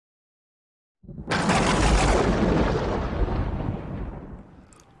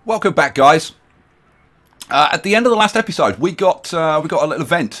Welcome back, guys. At the end of the last episode, we got a little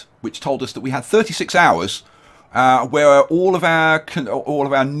event which told us that we had 36 hours where all of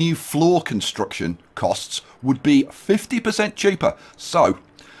our new floor construction costs would be 50% cheaper. So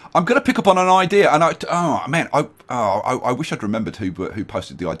I'm going to pick up on an idea, and I wish I'd remembered who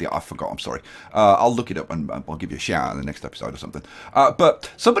posted the idea. I forgot. I'm sorry. I'll look it up and I'll give you a shout out in the next episode or something. But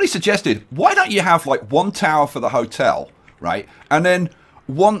somebody suggested, why don't you have like one tower for the hotel, right, and then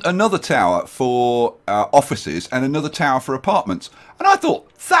another tower for offices and another tower for apartments? And I thought,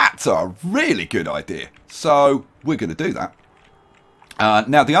 that's a really good idea. So we're going to do that.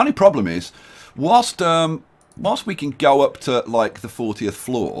 Now, the only problem is, whilst we can go up to like the 40th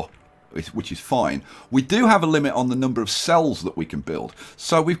floor, which is fine, we do have a limit on the number of cells that we can build.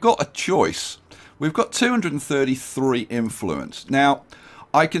 So we've got a choice. We've got 233 influence. Now,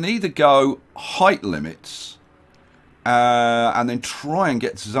 I can either go height limits and then try and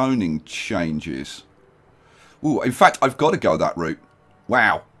get zoning changes. Ooh, in fact, I've got to go that route.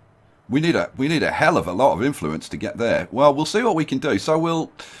 Wow, we need a hell of a lot of influence to get there. Well, we'll see what we can do. So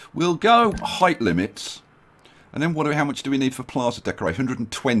we'll go height limits, and then how much do we need for plaza decoration?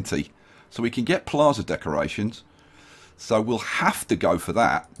 120. So we can get plaza decorations. So we'll have to go for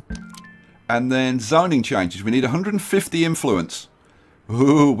that. And then zoning changes. We need 150 influence.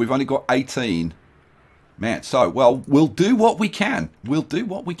 Ooh, we've only got 18. Man, so, well, we'll do what we can. We'll do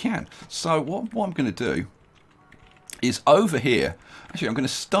what we can. So what I'm going to do is over here. Actually, I'm going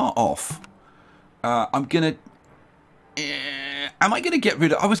to start off. I'm going to... am I going to get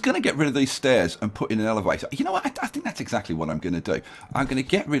rid of... I was going to get rid of these stairs and put in an elevator. You know what? I think that's exactly what I'm going to do. I'm going to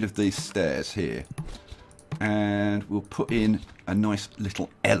get rid of these stairs here. And we'll put in a nice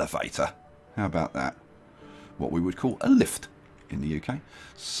little elevator. How about that? What we would call a lift in the UK.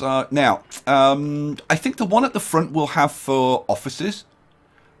 So now, I think the one at the front will have for offices,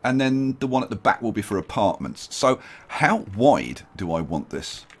 and then the one at the back will be for apartments. So how wide do I want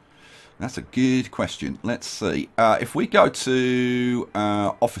this? That's a good question. Let's see. If we go to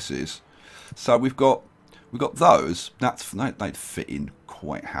offices, so we've got those. They'd fit in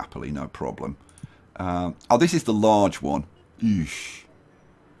quite happily, no problem. Oh, this is the large one. Eesh.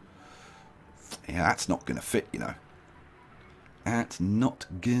 Yeah, that's not going to fit, you know. That's not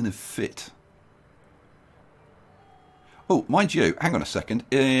gonna fit. Oh, mind you, hang on a second.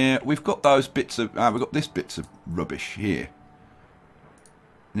 We've got those bits of we've got this bits of rubbish here.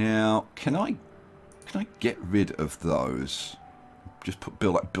 Now, can I get rid of those? Just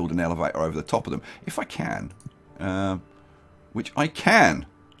build an elevator over the top of them. If I can, which I can,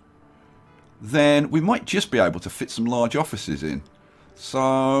 then we might just be able to fit some large offices in.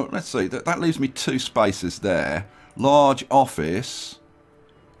 So let's see. That leaves me 2 spaces there. Large office.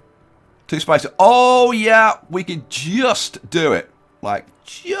 2 spaces. Oh, yeah. We could just do it. Like,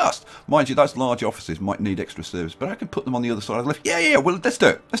 just. Mind you, those large offices might need extra service, but I can put them on the other side of the lift. Yeah. Well, let's do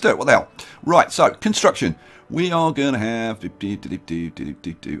it. Let's do it. What the hell? Right. So, construction. We are going to have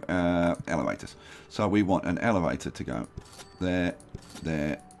elevators. So, we want an elevator to go there.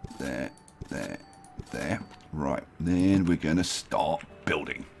 Right. Then we're going to start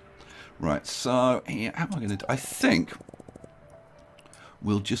building. Right, so here, how am I going to do? I think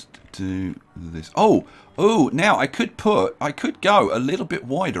we'll just do this. Oh, now I could go a little bit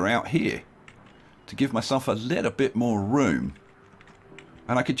wider out here to give myself a little bit more room.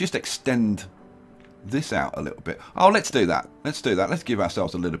 And I could just extend this out a little bit. Oh, let's do that. Let's do that. Let's give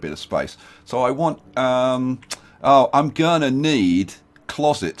ourselves a little bit of space. So I want, I'm going to need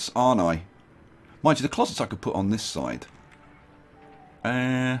closets, aren't I? Mind you, the closets I could put on this side.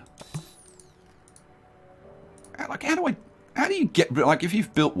 Like, how do you get rid, like, if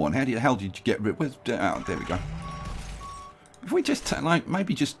you've built one, how do you get rid, oh, there we go. If we just, like,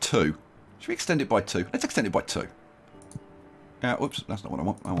 maybe just 2. Should we extend it by 2? Let's extend it by 2. Whoops, that's not what I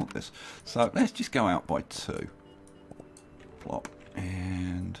want. I want this. So, let's just go out by 2. Plop.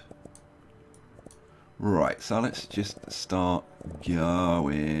 And... right, so let's just start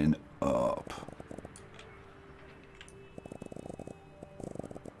going up.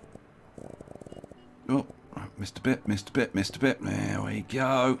 Oh. Missed a bit. There we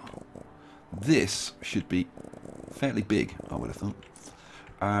go. This should be fairly big, I would have thought.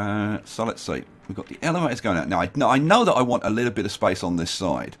 So let's see. We've got the elevators going out. Now, I know that I want a little bit of space on this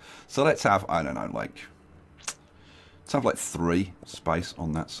side. So let's have, I don't know, like... let's have like 3 space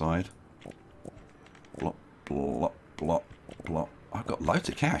on that side. Blop, blop, blop, blop. I've got loads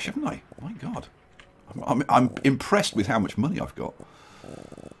of cash, haven't I? My God. I'm impressed with how much money I've got.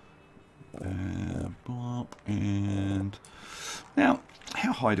 And now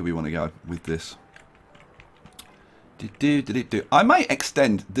How high do we want to go with this? I may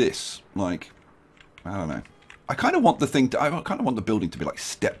extend this, like, I don't know. I kind of want the thing to, I kind of want the building to be like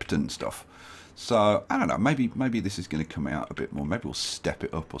stepped and stuff. So I don't know. Maybe this is going to come out a bit more. Maybe we'll step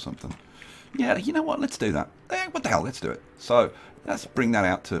it up or something. Yeah, you know what? Let's do that. What the hell? Let's do it. So let's bring that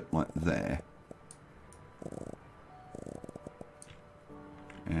out to like there.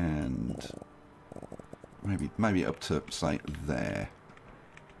 And maybe up to say there.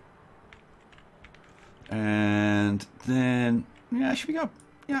 And then yeah, should we go?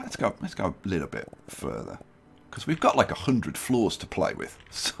 Yeah, let's go a little bit further because we've got like 100 floors to play with.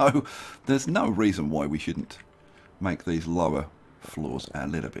 So there's no reason why we shouldn't make these lower floors a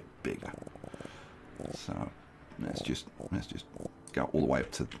little bit bigger. So let's just go all the way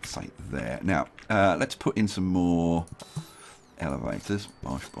up to say there. Now let's put in some more elevators.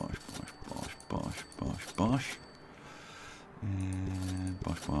 Bosh, bosh, bosh, bosh, bosh, bosh, bosh. And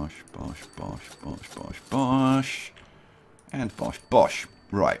bosh, bosh, bosh, bosh, bosh, bosh, bosh. And bosh, bosh.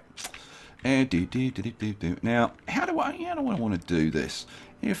 Right. Now, how do I want to do this?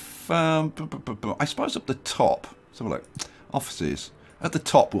 If I suppose up the top, let's have a look. Offices. At the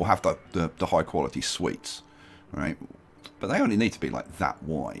top, we'll have the high quality suites, right? But they only need to be like that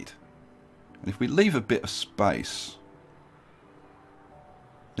wide. And if we leave a bit of space,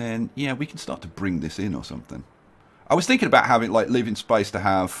 then yeah, we can start to bring this in or something. I was thinking about having like leaving space to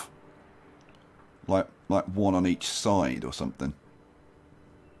have like one on each side or something.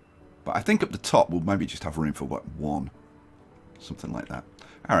 But I think up the top we'll maybe just have room for like one, something like that.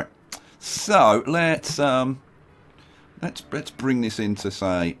 All right. So let's bring this into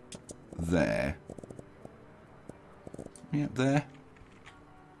say there. Yeah, there.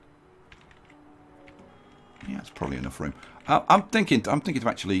 Yeah, that's probably enough room. I'm thinking to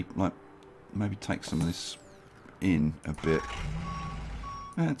actually like maybe take some of this in a bit.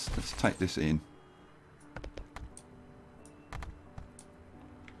 Let's take this in.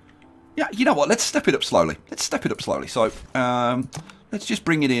 Yeah, you know what? Let's step it up slowly. Let's step it up slowly. So let's just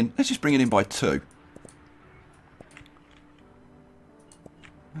bring it in. Let's just bring it in by 2.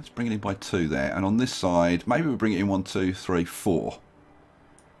 Let's bring it in by 2 there. And on this side, maybe we'll bring it in 1, 2, 3, 4.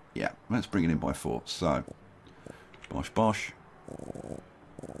 Yeah, let's bring it in by 4. So bosh, bosh.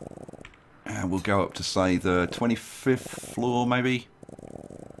 And we'll go up to, say, the 25th floor, maybe?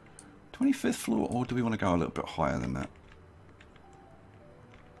 25th floor, or do we want to go a little bit higher than that?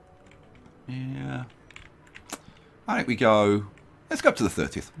 Yeah. I think we go... Let's go up to the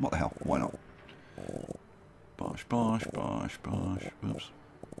 30th. What the hell? Why not? Bosh, bosh, bosh, bosh. Oops.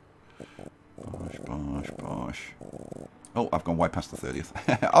 Bosh, bosh, bosh. Oh, I've gone way past the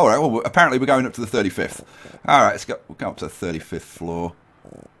 30th. All right, well, apparently we're going up to the 35th. All right, we'll go up to the 35th floor.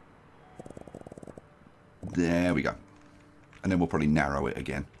 There we go. And then we'll probably narrow it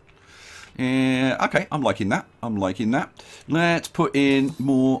again. Yeah, okay, I'm liking that. I'm liking that. Let's put in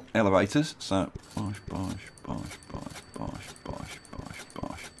more elevators. So, bosh, bosh, bosh, bosh, bosh, bosh, bosh,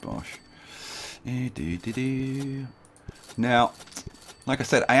 bosh, bosh. Now, like I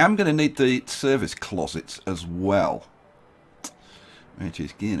said, I am going to need the service closets as well, which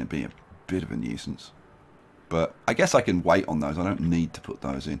is going to be a bit of a nuisance. But I guess I can wait on those. I don't need to put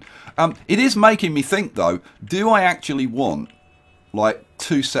those in. It is making me think, though, do I actually want, like,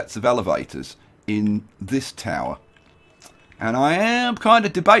 2 sets of elevators in this tower? And I am kind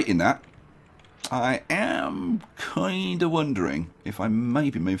of debating that. I am kind of wondering if I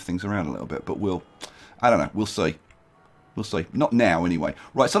maybe move things around a little bit. But I don't know. We'll see. We'll see. Not now, anyway.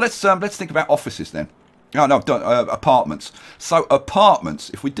 Right, so let's think about offices then. Oh, no, I've done apartments. So apartments,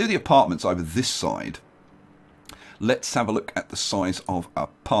 if we do the apartments over this side... Let's have a look at the size of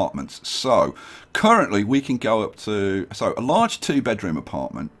apartments. So, currently we can go up to... So, a large 2-bedroom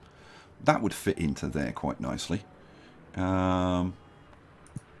apartment. That would fit into there quite nicely. A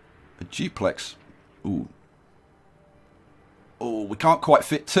duplex. Ooh. Oh, we can't quite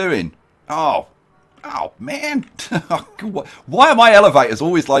fit 2 in. Oh, man. Why are my elevators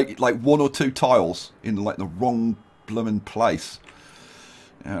always like 1 or 2 tiles in like the wrong blooming place?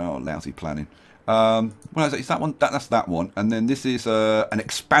 Oh, lousy planning. Well, is that one? That's that one. And then this is an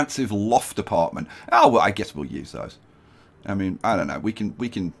expansive loft apartment. Oh, well, I guess we'll use those. I mean, I don't know. We can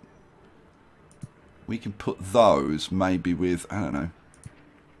put those maybe with, I don't know.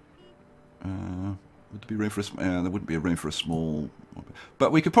 Would there be room for there wouldn't be a room for a small,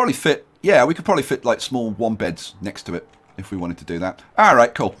 but we could probably fit. Yeah, we could probably fit like small 1-beds next to it if we wanted to do that. All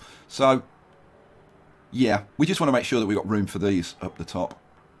right, cool. So, yeah, we just want to make sure that we got room for these up the top.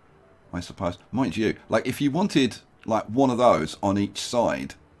 I suppose. Mind you, like if you wanted like one of those on each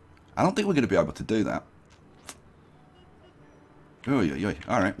side, I don't think we're going to be able to do that. All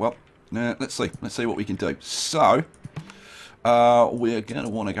right, well, let's see. Let's see what we can do. So, we're going to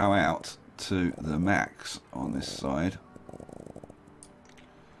want to go out to the max on this side.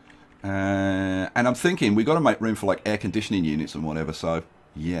 And I'm thinking we've got to make room for like air conditioning units and whatever. So,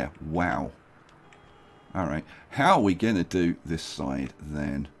 yeah, wow. All right. How are we going to do this side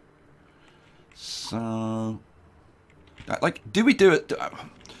then? So, like, do we do it?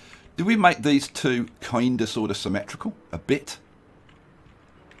 Do we make these two kind of sort of symmetrical a bit?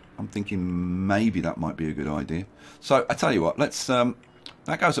 I'm thinking maybe that might be a good idea. So I tell you what, let's that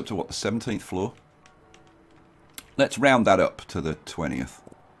goes up to what, the 17th floor. Let's round that up to the 20th.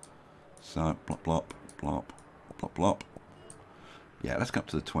 So blop blop blop blop blop. Yeah, let's go up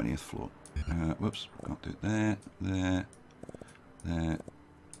to the 20th floor. Whoops, can't do it there, there, there,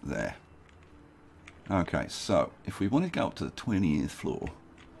 there. Okay, so if we want to go up to the 20th floor,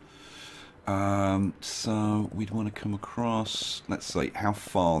 so we'd want to come across, let's see, how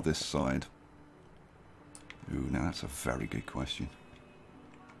far this side? Ooh, now that's a very good question.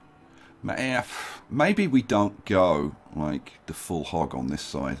 Maybe we don't go like the full hog on this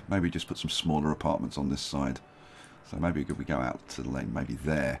side. Maybe just put some smaller apartments on this side. So maybe we go out to the lane, maybe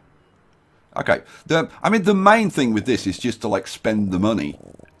there. Okay, I mean the main thing with this is just to like spend the money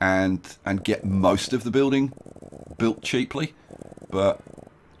and get most of the building built cheaply. But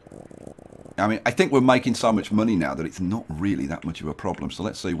I mean, I think we're making so much money now that it's not really that much of a problem. So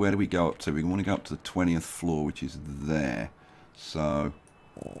let's see, where do we go up to? We want to go up to the 20th floor, which is there. So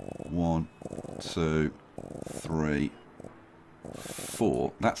 1, 2, 3,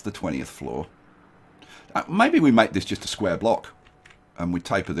 4. That's the 20th floor. Maybe we make this just a square block. And we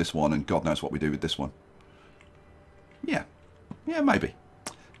taper this one, and God knows what we do with this one. Yeah. Yeah, maybe.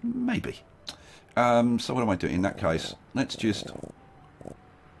 Maybe. So what am I doing in that case? Let's just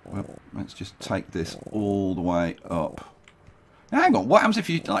take this all the way up. Now, hang on, what happens if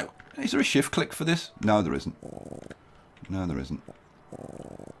you, like, is there a shift click for this? No, there isn't. No, there isn't.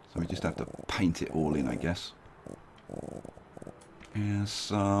 So we just have to paint it all in, I guess. Yeah,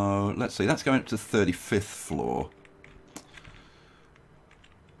 so, let's see, that's going up to the 35th floor.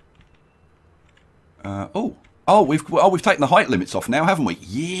 We've taken the height limits off now, haven't we?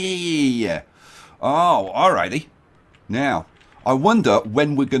 Yeah. Oh, alrighty. Now, I wonder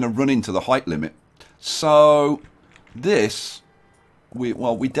when we're going to run into the height limit. So, this, we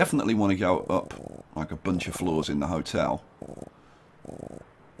definitely want to go up like a bunch of floors in the hotel.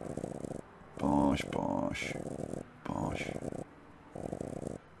 Posh, posh, posh.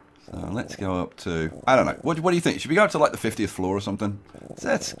 So let's go up to, I don't know, what do you think? Should we go up to like the 50th floor or something?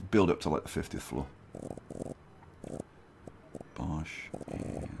 Let's build up to like the 50th floor. Posh,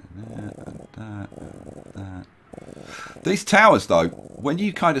 and that. These towers though, when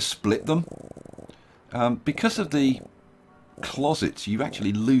you kind of split them, because of the closets, you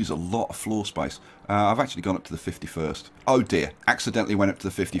actually lose a lot of floor space. I've actually gone up to the 51st. Oh dear, accidentally went up to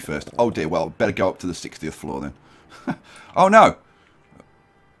the 51st. Oh dear, well, better go up to the 60th floor then. Oh no.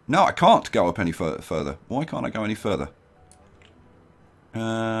 No, I can't go up any further. Why can't I go any further?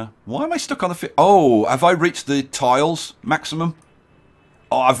 Why am I stuck on the... Oh, have I reached the tiles maximum?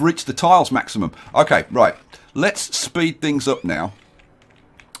 Oh, I've reached the tiles maximum. Okay, right. Let's speed things up now.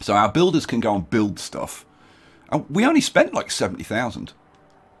 So our builders can go and build stuff. And we only spent like 70,000.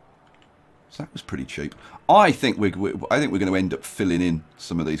 So that was pretty cheap. I think we're going to end up filling in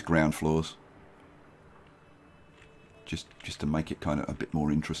some of these ground floors. Just to make it kind of a bit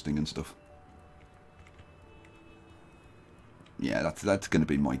more interesting and stuff. Yeah, that's going to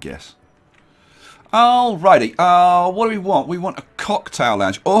be my guess. Alrighty, what do we want? We want a cocktail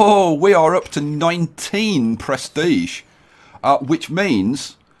lounge. Oh, we are up to 19 prestige, which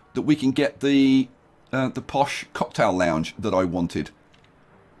means that we can get the posh cocktail lounge that I wanted.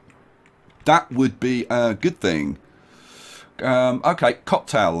 That would be a good thing. Okay,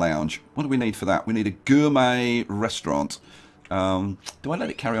 cocktail lounge. What do we need for that? We need a gourmet restaurant. Do I let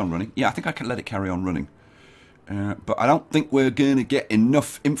it carry on running? Yeah, I think I can let it carry on running. But I don't think we're going to get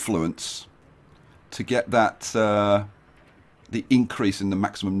enough influence to get that the increase in the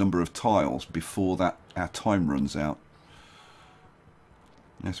maximum number of tiles before that our time runs out.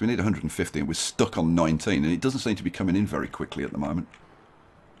 Yeah, so we need 150 and we're stuck on 19 and it doesn't seem to be coming in very quickly at the moment.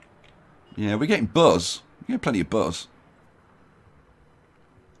 Yeah, we're getting buzz. We're getting plenty of buzz.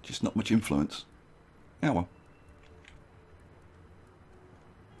 Just not much influence. Yeah, well.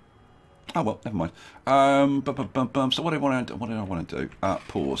 Oh well, never mind. So what do I want to do?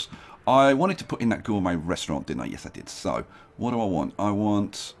 Pause. I wanted to put in that gourmet restaurant, didn't I? Yes, I did. So what do I want? I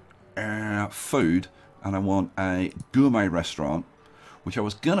want food, and I want a gourmet restaurant, which I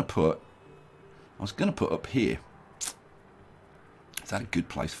was gonna put up here. that a good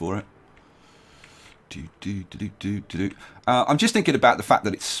place for it? I'm just thinking about the fact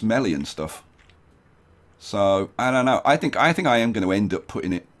that it's smelly and stuff. So I don't know. I think I am going to end up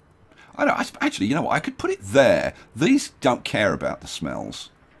putting it. I don't. Actually, you know what? I could put it there. These don't care about the smells.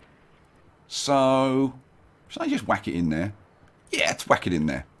 So should I just whack it in there? Yeah, let's whack it in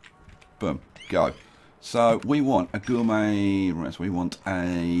there. Boom. Go. So we want a gourmet. Right, so we want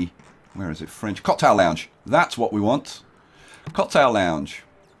a. Where is it? French cocktail lounge. That's what we want. Cocktail lounge.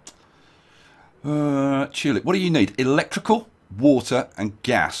 Tulip. What do you need? Electrical, water, and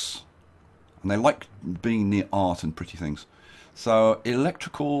gas. And they like being near art and pretty things. So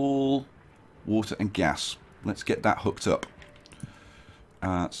electrical, water, and gas. Let's get that hooked up.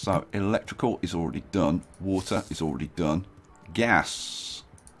 So electrical is already done. Water is already done. Gas.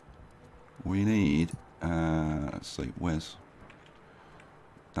 We need. Let's see. Where's?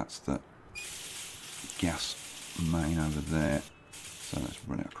 That's the gas main over there. So let's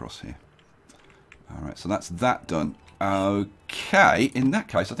run it across here. Alright, so that's that done. Okay, in that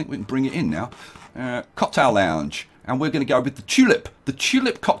case, I think we can bring it in now. Cocktail lounge. And we're going to go with the tulip. The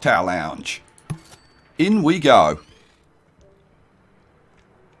tulip cocktail lounge. In we go.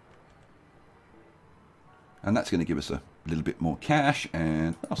 And that's going to give us a little bit more cash.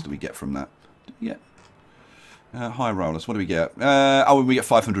 And what else do we get from that? Do we get high rollers? What do we get? Oh, we get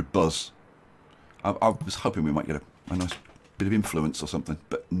 500 buzz. I was hoping we might get a nice bit of influence or something.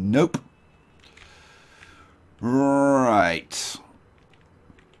 But nope. Right.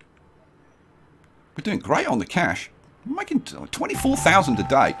 We're doing great on the cash. We're making 24,000 a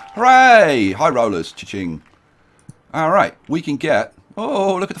day. Hooray! High rollers. Cha-ching. Alright. We can get...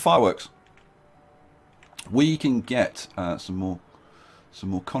 Oh, look at the fireworks. We can get some more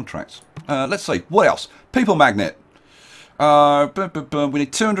contracts. Let's see. What else? People magnet. We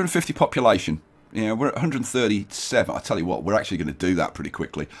need 250 population. Yeah, we're at 137. I tell you what, we're actually going to do that pretty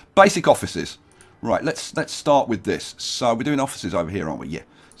quickly. Basic offices. Right, let's start with this. So we're doing offices over here, aren't we? Yeah.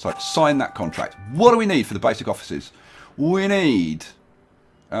 So sign that contract. What do we need for the basic offices? We need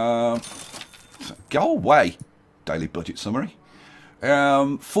go away. Daily budget summary.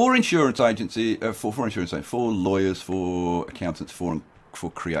 For insurance agency, for lawyers, for accountants, for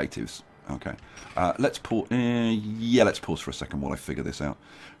creatives. Okay. Let's pause. Yeah, let's pause for a second while I figure this out.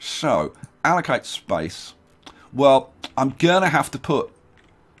 So allocate space. Well, I'm gonna have to put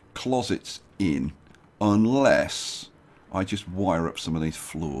closets in unless I just wire up some of these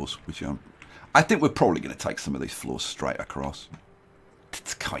floors, which I think we're probably going to take some of these floors straight across.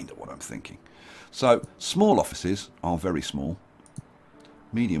 That's kind of what I'm thinking. So small offices are very small.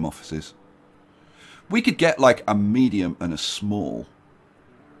 Medium offices. We could get like a medium and a small.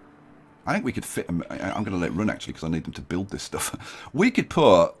 I think we could fit them. I'm going to let it run actually because I need them to build this stuff. We could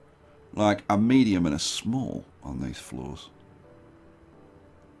put like a medium and a small on these floors.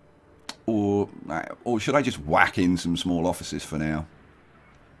 Or should I just whack in some small offices for now?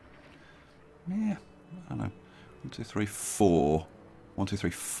 Yeah, I don't know. 1, 2, 3, 4. 1, 2, 3,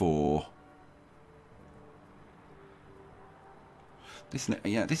 4.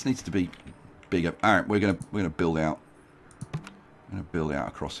 This needs to be bigger. All right, we're gonna build out. I'm gonna build out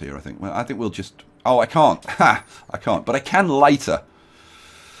across here. I think. Well, I think we'll just. Oh, I can't. Ha! I can't, but I can later.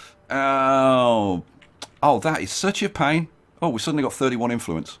 Oh, that is such a pain. Oh, we suddenly got 31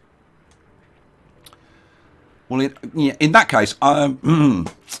 influence. Well, in that case, the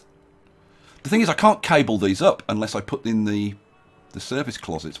thing is I can't cable these up unless I put in the service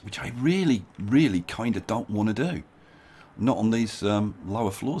closets, which I really, really kind of don't want to do. Not on these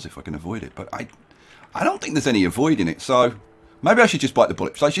lower floors if I can avoid it. But I don't think there's any avoiding it. So maybe I should just bite the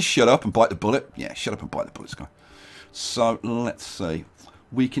bullet. So I just shut up and bite the bullet. Yeah, shut up and bite the bullet, Skye. So let's see.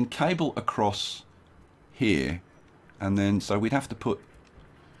 We can cable across here. And then, so we'd have to put...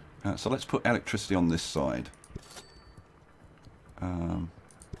 so let's put electricity on this side.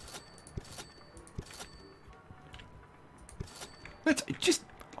 Let's just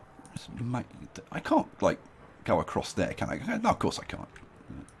make, I can't like go across there, can I? No, of course I can't.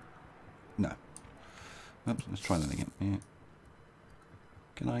 No. Oops, let's try that again. Yeah.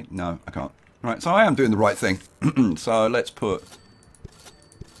 Can I? No, I can't. Right, so I am doing the right thing. So let's put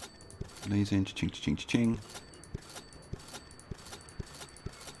these in. Cha-ching, cha-ching, cha-ching.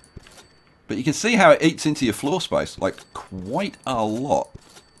 But you can see how it eats into your floor space, like quite a lot.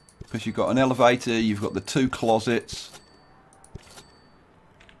 Because you've got an elevator, you've got the 2 closets.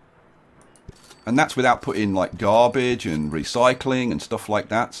 And that's without putting like garbage and recycling and stuff like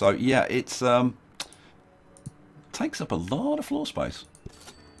that. So yeah, it's takes up a lot of floor space.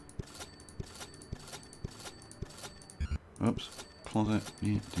 Oops, closet,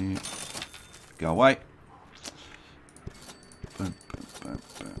 yeah. Go away.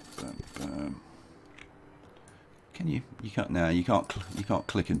 Can you? You can't. No, you can't. You can't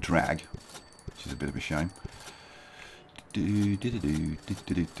click and drag, which is a bit of a shame. The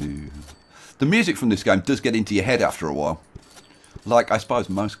music from this game does get into your head after a while, like I suppose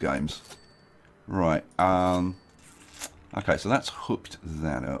most games. Right. Okay, so that's hooked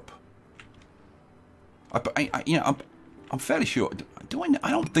that up. You know, I'm fairly sure. Do I?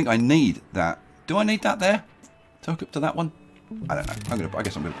 I don't think I need that. Do I need that there to hook up to that one? I don't know. I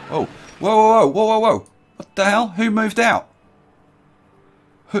guess I'm gonna. Oh, whoa! What the hell? Who moved out?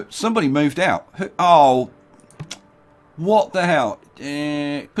 Somebody moved out. Oh, what the hell?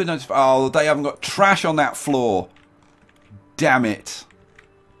 Oh, they haven't got trash on that floor. Damn it.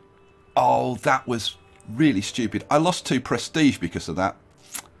 Oh, that was really stupid. I lost 2 prestige because of that.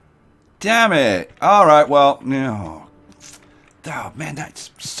 Damn it. Alright, well, no. Oh, man,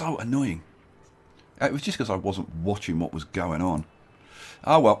 that's so annoying. It was just because I wasn't watching what was going on.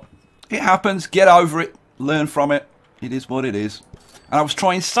 Oh, well. It happens. Get over it. Learn from it. It is what it is. And I was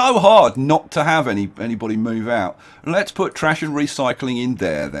trying so hard not to have anybody move out. Let's put trash and recycling in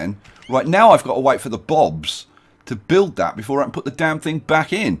there then. Right, now I've got to wait for the bobs to build that before I can put the damn thing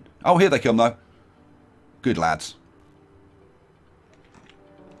back in. Oh, here they come though. Good lads.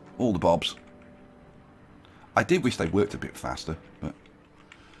 All the bobs. I did wish they worked a bit faster, but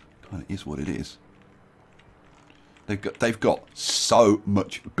kind of is what it is. They've got so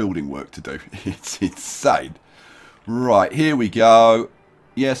much building work to do. It's insane. Right, here we go.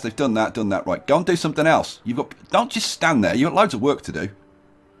 Yes, they've done that. Right, go and do something else. Don't just stand there. You've got loads of work to do.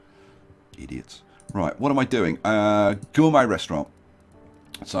 Idiots. Right, what am I doing? Gourmet restaurant.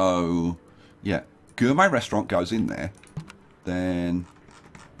 So, yeah, gourmet restaurant goes in there. Then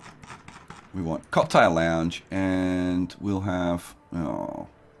we want cocktail lounge, and we'll have. Oh,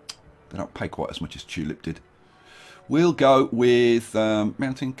 they don't pay quite as much as Tulip did. We'll go with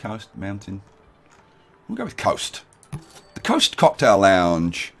mountain, coast, mountain. We'll go with coast. The Coast Cocktail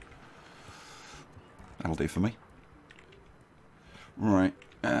Lounge. That'll do for me. Right.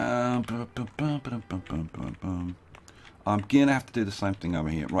 I'm going to have to do the same thing over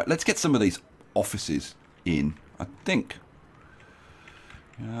here. Right, let's get some of these offices in. I think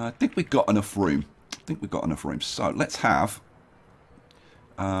we've got enough room. So let's have...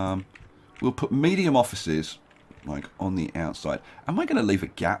 we'll put medium offices like on the outside. Am I going to leave a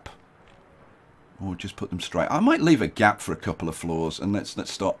gap? Or just put them straight? I might leave a gap for a couple of floors, and let's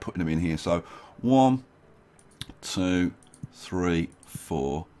start putting them in here. So 1, 2, 3,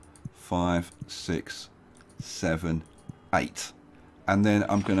 4, 5, 6, 7, 8, and then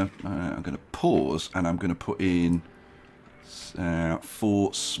I'm gonna pause, and I'm gonna put in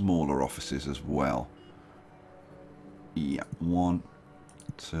 4 smaller offices as well. Yeah, 1,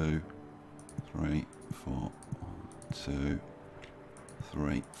 2, 3, 4, 2,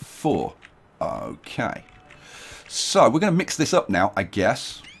 3, 4. Okay, so we're going to mix this up now, I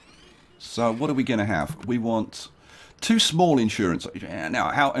guess. So what are we going to have? We want 2 small insurance.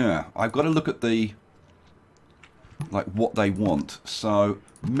 Now, I've got to look at the what they want. So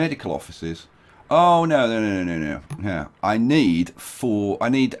medical offices. Oh no. I need 4. I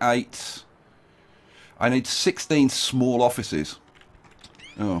need 8. I need 16 small offices.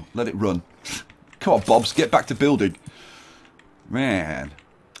 Oh, let it run. Come on, Bobs, get back to building. Man.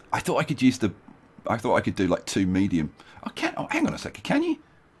 I thought I could use I thought I could do like 2 medium. I can't. Oh, hang on a second. Can you?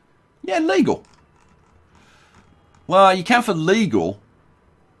 Yeah, legal. Well, you can for legal,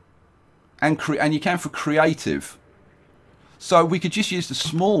 and you can for creative. So we could just use the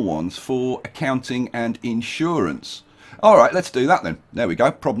small ones for accounting and insurance. All right, let's do that then. There we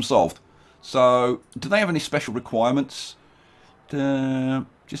go. Problem solved. So, do they have any special requirements?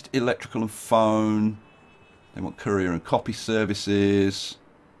 Just electrical and phone. They want courier and copy services.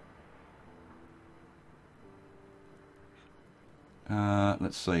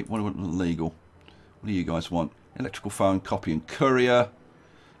 Let's see. What do we want legal? What do you guys want? Electrical phone, copy and courier.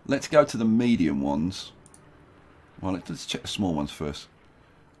 Let's go to the medium ones. Well, let's check the small ones first.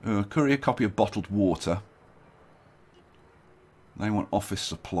 Courier, copy of bottled water. They want office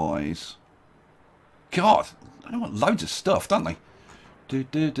supplies. God, they want loads of stuff, don't they?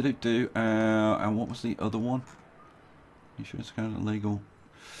 And what was the other one? Insurance account, legal.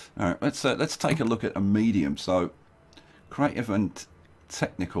 All right, let's take a look at a medium. So, creative and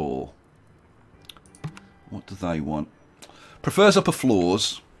technical. What do they want? Prefers upper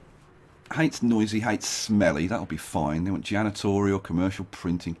floors. Hates noisy, hates smelly. That'll be fine. They want janitorial, commercial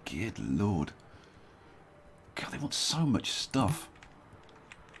printing. Good lord. God, they want so much stuff.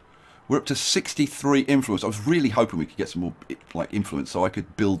 We're up to 63 influence. I was really hoping we could get some more influence so I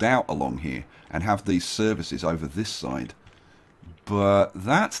could build out along here and have these services over this side. But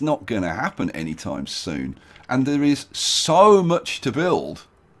that's not going to happen anytime soon. And there is so much to build.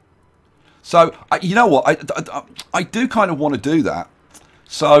 So, you know what? I do kind of want to do that.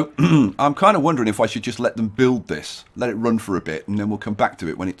 So, I'm kind of wondering if I should just let them build this. Let it run for a bit, and then we'll come back to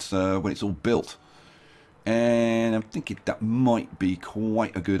it when it's all built. And I'm thinking that might be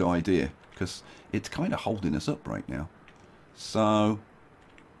quite a good idea, because it's kind of holding us up right now. So,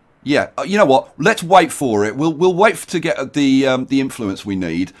 yeah, you know what? Let's wait for it. We'll wait to get the influence we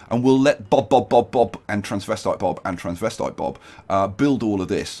need, and we'll let Bob, and Transvestite Bob build all of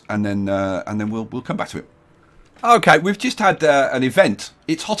this, and then we'll come back to it. Okay, we've just had an event.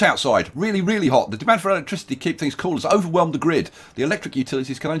 It's hot outside, really, really hot. The demand for electricity to keep things cool has overwhelmed the grid. The electric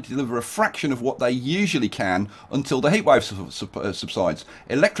utilities can only deliver a fraction of what they usually can until the heatwave subsides.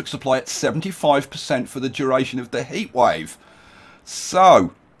 Electric supply at 75% for the duration of the heatwave.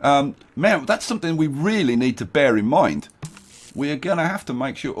 So, man, that's something we really need to bear in mind. We're going to have to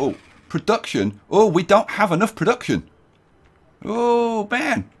make sure... Oh, production. Oh, we don't have enough production. Oh,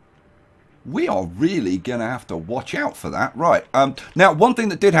 man. We are really going to have to watch out for that. Right. Now, one thing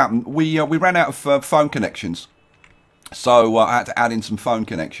that did happen, we ran out of phone connections. So I had to add in some phone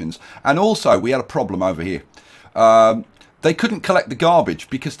connections. And also, we had a problem over here. They couldn't collect the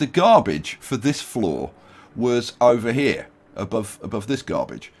garbage because the garbage for this floor was over here, above this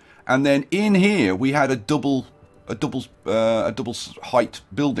garbage. And then in here, we had a double height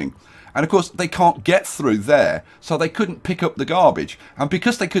building. And of course, they can't get through there, so they couldn't pick up the garbage. And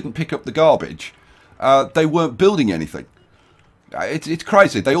because they couldn't pick up the garbage, they weren't building anything. It's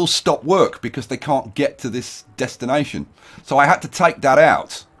crazy. They all stop work because they can't get to this destination. So I had to take that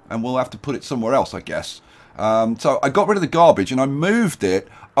out, and we'll have to put it somewhere else, I guess. So I got rid of the garbage, and I moved it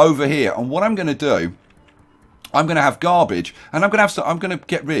over here. And what I'm going to do, I'm going to have garbage, and I'm going to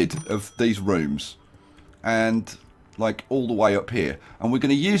get rid of these rooms, and like all the way up here, and we're going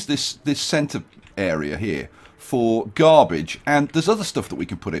to use this center area here for garbage, and there's other stuff that we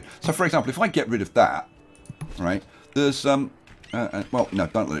can put in. So for example, if I get rid of that, right, there's well, no,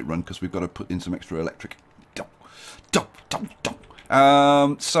 don't let it run because we've got to put in some extra electric. So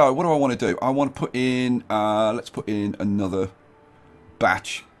what do I want to do? I want to put in let's put in another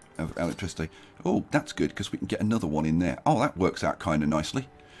batch of electricity. Oh, that's good because we can get another one in there. Oh, that works out kind of nicely.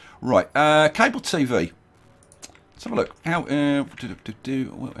 Right, cable TV. Let's have a look. How,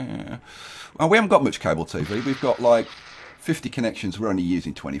 well, we haven't got much cable TV. We've got like 50 connections. We're only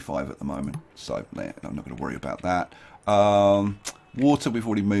using 25 at the moment. So I'm not going to worry about that. Water, we've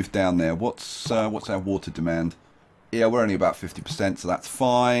already moved down there. What's our water demand? Yeah, we're only about 50%, so that's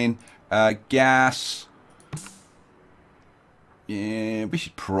fine. Gas. Yeah, we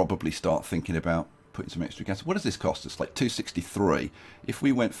should probably start thinking about putting some extra gas. What does this cost us? Like 263. If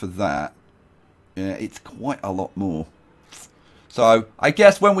we went for that, yeah, it's quite a lot more. So I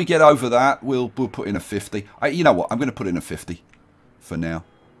guess when we get over that, we'll put in a 50. You know what? I'm going to put in a 50 for now.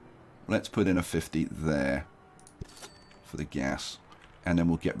 Let's put in a 50 there for the gas, and then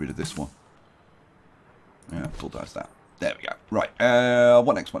we'll get rid of this one. Yeah, bulldoze that. There we go. Right.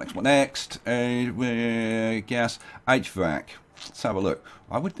 What next? What next? Gas, HVAC. Let's have a look.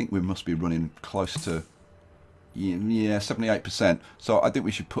 I would think we must be running close to 78%. So I think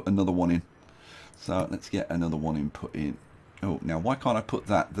we should put another one in. So let's get another one in put in. Oh, now why can't I put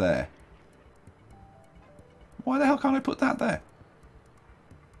that there? Why the hell can't I put that there?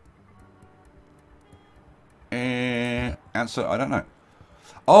 Answer, I don't know.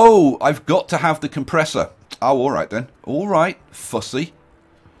 Oh, I've got to have the compressor. Oh, alright then. Alright, fussy.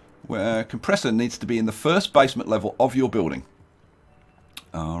 Where compressor needs to be in the first basement level of your building.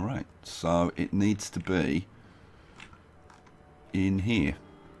 Alright, so it needs to be in here.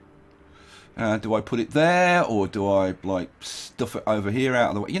 Do I put it there, or do I like stuff it over here out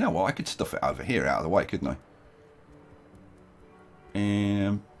of the way? You know what? I could stuff it over here out of the way, couldn't I?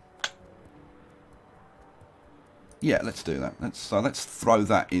 Yeah, let's do that. Let's throw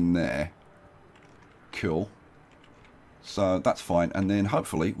that in there. Cool. So that's fine, and then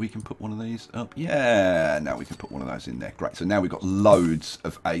hopefully we can put one of these up. Yeah, now we can put one of those in there. Great. So now we've got loads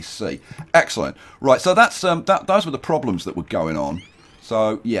of AC. Excellent. Right. So that's those were the problems that were going on.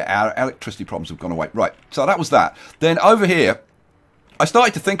 So, yeah, our electricity problems have gone away. Right, so that was that. Then over here, I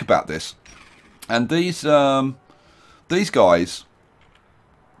started to think about this. And these guys,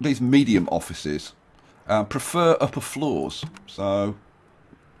 these medium offices, prefer upper floors. So,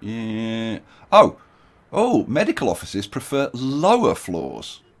 yeah. Oh, medical offices prefer lower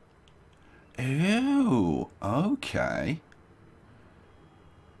floors. Oh, okay.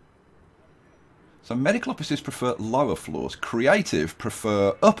 So medical offices prefer lower floors. Creative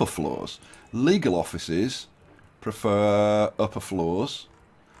prefer upper floors. Legal offices prefer upper floors.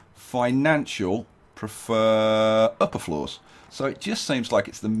 Financial prefer upper floors. So it just seems like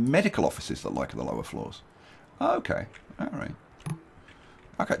it's the medical offices that like the lower floors. Okay, all right.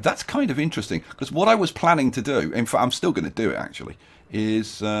 Okay, that's kind of interesting, because what I was planning to do, in fact, I'm still going to do it actually,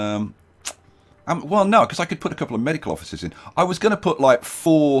 is, well, no, because I could put a couple of medical offices in. I was going to put like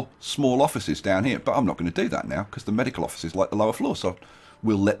 4 small offices down here, but I'm not going to do that now, because the medical offices like the lower floor, so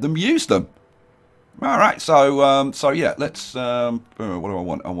we'll let them use them. All right, so so yeah, let's. What do I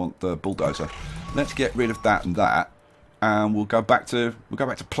want? I want the bulldozer. Let's get rid of that and that, and we'll go back to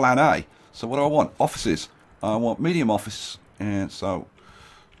Plan A. So what do I want? Offices. I want medium office, and so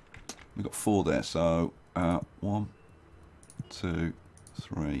we've got 4 there. So 1, 2,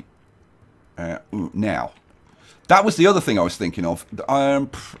 3. Now, that was the other thing I was thinking of.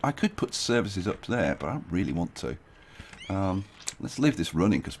 I could put services up there, but I don't really want to. Let's leave this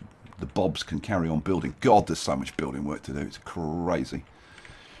running because the Bobs can carry on building. God, there's so much building work to do. It's crazy.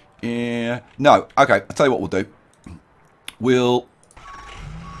 Yeah. No. Okay. I'll tell you what we'll do. We'll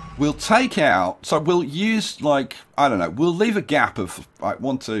take out. So we'll use, like, I don't know. We'll leave a gap of like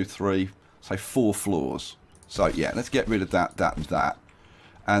 1, 2, 3, say 4 floors. So yeah, let's get rid of that, that, and that,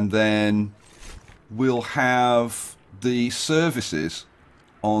 and then we'll have the services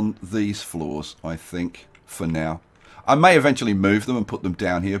on these floors, I think, for now. I may eventually move them and put them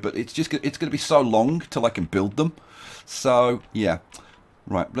down here, but it's going to be so long till I can build them. So yeah,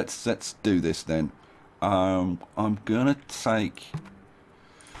 right. Let's do this then. I'm gonna take.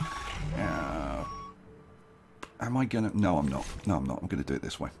 Am I gonna? No, I'm not. No, I'm not. I'm gonna do it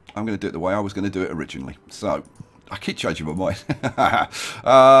this way. I'm gonna do it the way I was gonna do it originally. So I keep changing my mind.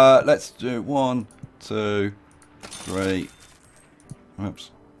 Let's do 1, 2, 3.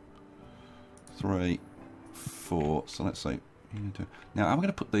 Oops. 3, 4. So let's say. Now I'm going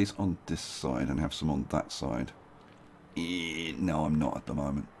to put these on this side and have some on that side. No, I'm not at the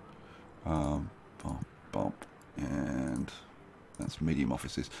moment. Bump, and that's medium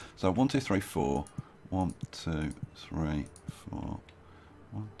offices. So 1, 2, 3, 4. 1, 2, 3, 4.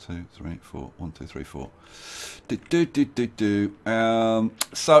 1, 2, 3, 4. 1, 2, 3, 4.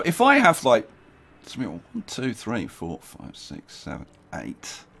 So if I have like 1, 2, 3, 4, 5, 6, 7,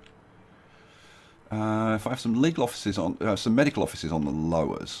 8. If I have some legal offices on, some medical offices on the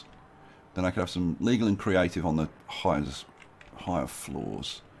lowers, then I could have some legal and creative on the higher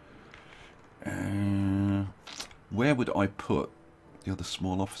floors. Where would I put the other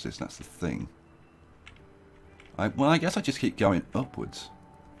small offices? That's the thing. Well, I guess I just keep going upwards.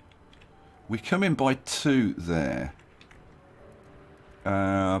 We come in by 2 there,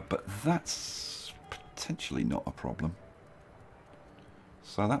 but that's potentially not a problem.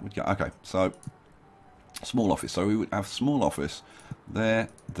 So that would go. Okay, so small office. So we would have small office there,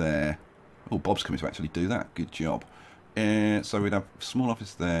 there. Oh, Bob's coming to actually do that. Good job. So we'd have small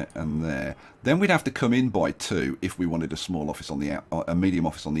office there and there. Then we'd have to come in by 2 if we wanted a small office on the a medium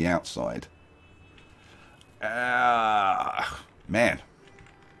office on the outside. Man,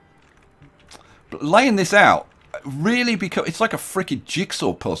 but laying this out really becomes, it's like a freaking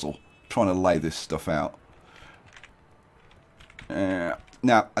jigsaw puzzle trying to lay this stuff out. Now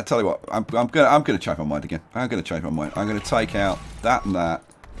I tell you what, I'm gonna change my mind again. I'm gonna change my mind. I'm gonna take out that and that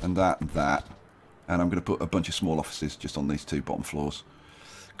and that and that, and I'm gonna put a bunch of small offices just on these 2 bottom floors,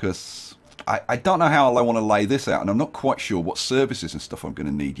 because I don't know how I want to lay this out, and I'm not quite sure what services and stuff I'm going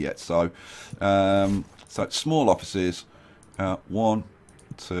to need yet. So so small offices, 1,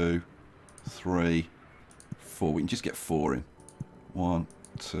 2, 3, 4. We can just get 4 in. 1,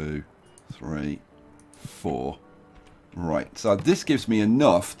 2, 3, 4. Right. So this gives me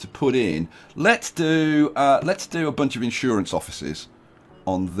enough to put in. Let's do a bunch of insurance offices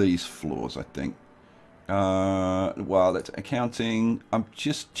on these floors, I think. Well, that's accounting. I'm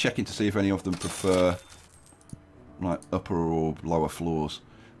just checking to see if any of them prefer like upper or lower floors.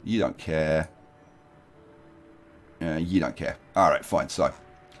 You don't care. You don't care. All right, fine. So,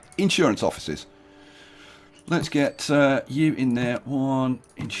 insurance offices. Let's get you in there. 1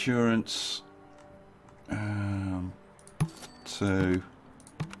 insurance. 2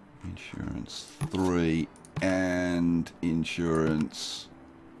 insurance. 3 and insurance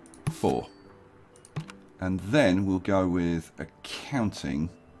 4. And then we'll go with accounting.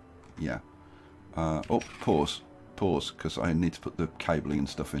 Yeah. Oh, pause, because I need to put the cabling and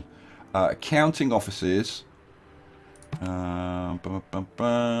stuff in. Accounting offices. Yeah.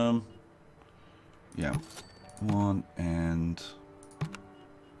 1 and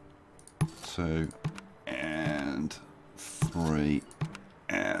 2 and 3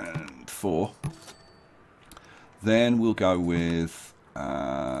 and 4. Then we'll go with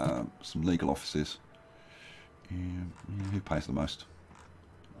some legal offices. Who pays the most?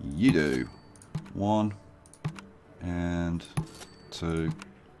 You do. 1 and 2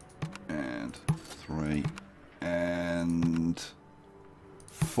 and 3 and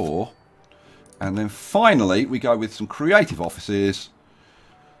 4. And then finally we go with some creative offices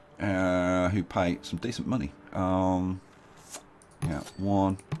who pay some decent money. Yeah,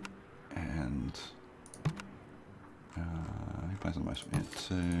 1 and who pays the most? Yeah,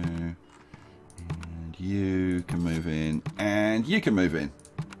 2, and you can move in, and you can move in.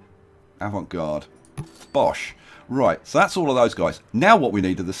 Avant-garde. Bosh. Right, so that's all of those guys. Now what we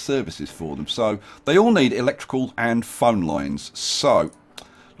need are the services for them. So they all need electrical and phone lines. So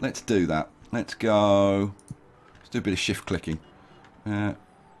let's do that. Let's go. Let's do a bit of shift clicking. Now,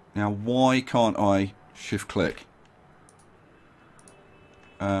 why can't I shift click?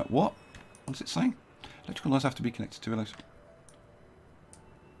 What? What's it saying? Electrical lines have to be connected to electrical.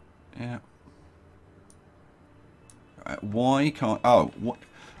 Yeah. Why can't... Oh, what?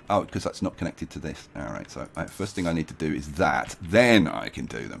 Oh, because that's not connected to this. Alright, so first thing I need to do is that. Then I can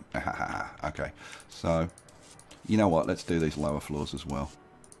do them. Okay, so... You know what? Let's do these lower floors as well.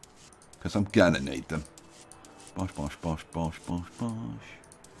 Because I'm going to need them. Bosh, bosh, bosh, bosh, bosh, bosh.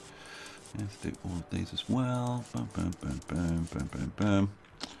 Let's do all of these as well. Boom, boom, boom, boom, boom, boom, boom.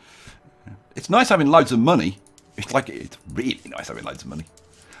 It's nice having loads of money. It's really nice having loads of money.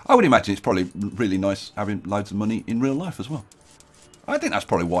 I would imagine it's probably really nice having loads of money in real life as well. I think that's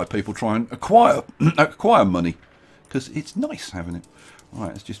probably why people try and acquire money, because it's nice having it. Right,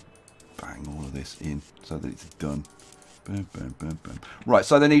 let's just bang all of this in so that it's done. Boom, boom, boom, boom. Right,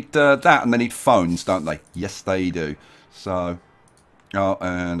 so they need that, and they need phones, don't they? Yes, they do. So, oh,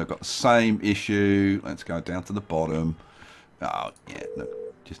 and I've got the same issue. Let's go down to the bottom. Oh, yeah,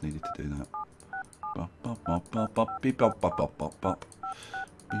 look, just needed to do that. Bop, bop, bop, bop, bop, beep, bop, bop, bop, bop, bop.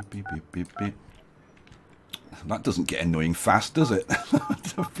 Beep, beep, beep, beep, beep. That doesn't get annoying fast, does it?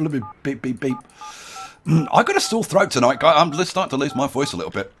 Flipping beep, beep, beep. I got a sore throat tonight, guys. I'm starting to lose my voice a little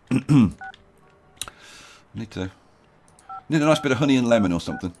bit. Need a nice bit of honey and lemon or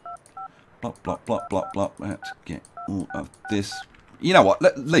something. Blop, blop, blop, blop, blop. Let's get all of this. You know what?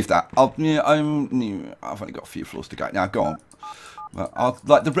 Leave that. I've only got a few floors to go. Now, go on.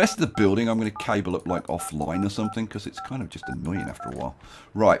 Like the rest of the building, I'm going to cable up like offline or something, because it's kind of just annoying after a while.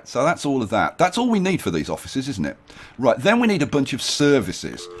 Right, so that's all of that. That's all we need for these offices, isn't it? Right, then we need a bunch of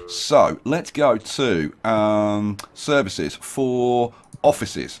services. So let's go to services for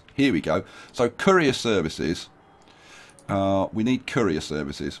offices. Here we go. So courier services. We need courier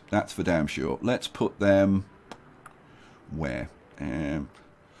services. That's for damn sure. Let's put them where?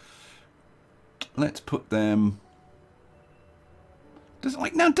 Let's put them...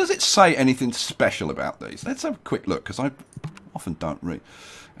 Does it say anything special about these? Let's have a quick look, because I often don't read.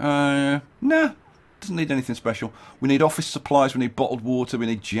 Nah, doesn't need anything special. We need office supplies, we need bottled water, we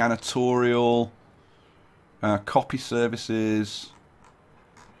need janitorial, copy services.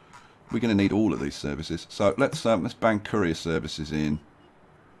 We're going to need all of these services. So let's bang courier services in.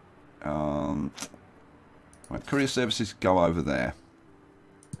 Right, courier services go over there.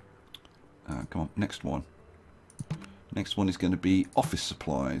 Come on, next one. Next one is going to be office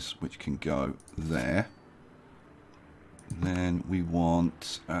supplies, which can go there. Then we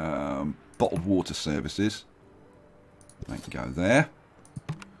want bottled water services. They can go there.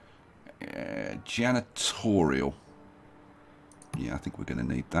 Janitorial. Yeah, I think we're going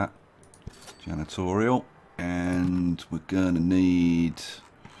to need that. Janitorial. And we're going to need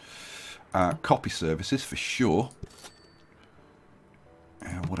copy services for sure.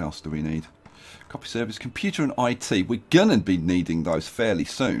 What else do we need? Copy service, computer and IT. We're going to be needing those fairly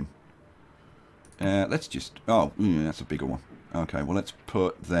soon. Let's just... Oh, yeah, that's a bigger one. Okay, well, let's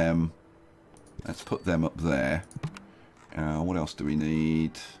put them up there. What else do we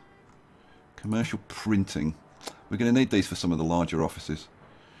need? Commercial printing. We're going to need these for some of the larger offices.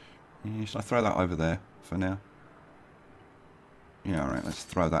 Yeah, should I throw that over there for now? Yeah, alright, let's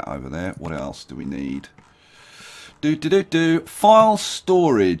throw that over there. What else do we need? File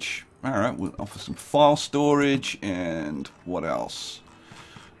storage. Alright, we'll offer some file storage, and what else?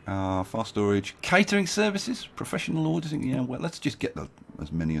 File storage, catering services, professional auditing. Yeah, well, let's just get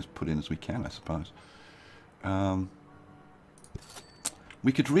as many as put in as we can, I suppose.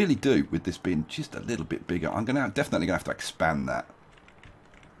 We could really do with this being just a little bit bigger. I'm definitely gonna have to expand that.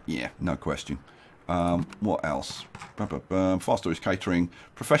 Yeah, no question. What else? File storage, catering,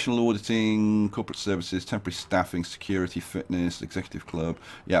 professional auditing, corporate services, temporary staffing, security, fitness, executive club.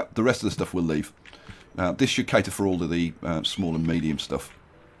 Yeah, the rest of the stuff we'll leave. This should cater for all of the small and medium stuff.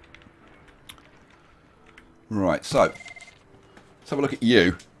 Right, so let's have a look at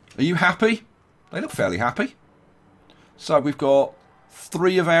you. Are you happy? They look fairly happy. So we've got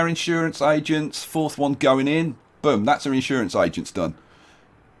 3 of our insurance agents, 4th one going in. Boom, that's our insurance agents done.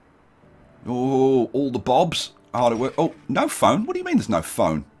 Oh, all the bobs. Hard at work. Oh, no phone? What do you mean there's no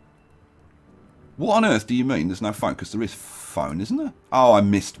phone? What on earth do you mean there's no phone? Because there is phone, isn't there? Oh, I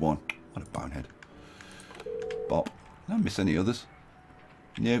missed one. What a bonehead. Bop. I don't miss any others.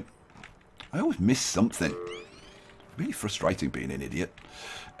 No. I always miss something. Really frustrating being an idiot.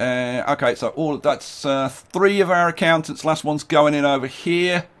 Okay, so that's 3 of our accountants. Last one's going in over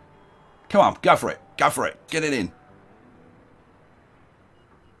here. Come on, go for it. Go for it. Get it in.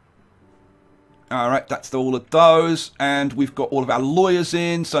 Alright, that's all of those. And we've got all of our lawyers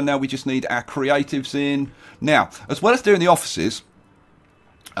in. So now we just need our creatives in. Now, as well as doing the offices,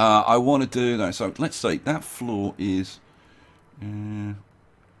 I want to do... No, so let's see. That floor is... that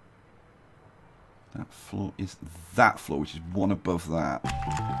floor is that floor, which is one above that.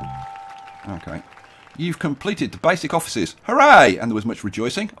 Okay. You've completed the basic offices. Hooray! And there was much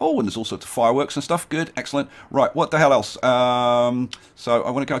rejoicing. Oh, and there's all sorts of fireworks and stuff. Good. Excellent. Right, what the hell else? So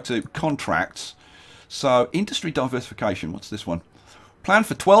I want to go to contracts. So, industry diversification. What's this one? Plan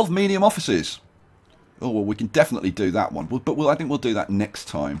for 12 medium offices. Oh, well, we can definitely do that one. But I think we'll do that next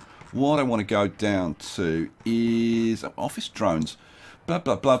time. What I want to go down to is office drones. Blah,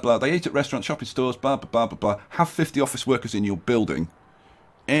 blah, blah, blah. They eat at restaurants, shopping stores, blah, blah, blah, blah, blah. Have 50 office workers in your building.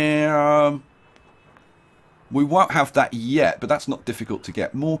 We won't have that yet, but that's not difficult to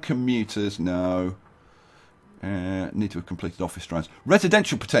get. More commuters, no. Need to have completed office drones.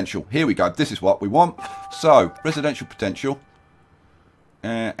 Residential potential. Here we go. This is what we want. So, residential potential.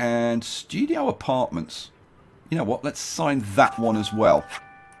 And studio apartments. You know what? Let's sign that one as well.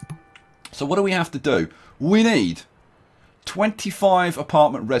 So what do we have to do? We need 25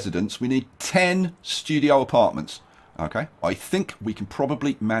 apartment residents. We need 10 studio apartments. Okay. I think we can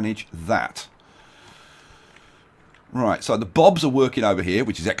probably manage that. Right, so the Bobs are working over here,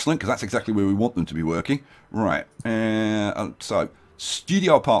 which is excellent, because that's exactly where we want them to be working. Right, so,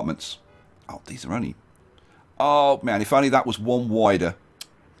 studio apartments. Oh, these are only... Oh, man, if only that was one wider.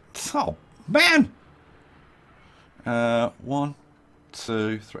 Oh, man! 1,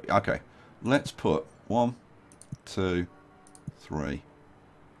 2, 3. Okay, let's put 1, 2, 3,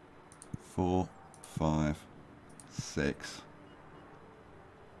 4, 5, 6...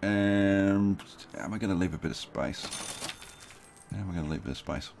 And am I going to leave a bit of space? Am I going to leave a bit of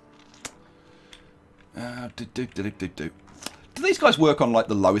space? Do these guys work on like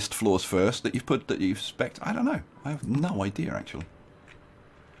the lowest floors first that you've spec'd? I don't know. I have no idea actually.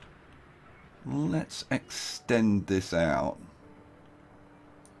 Let's extend this out.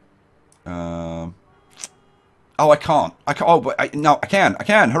 Oh, I can't. Oh, but no, I can. I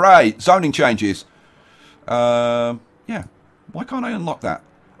can. Hooray! Zoning changes. Yeah. Why can't I unlock that?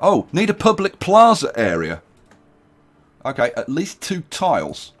 Oh, need a public plaza area. Okay, at least 2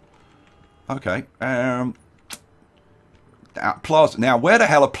 tiles. Okay. Plaza. Now, where the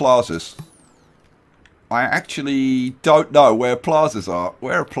hell are plazas? I actually don't know where plazas are.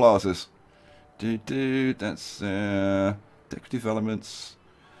 Where are plazas? That's decorative elements.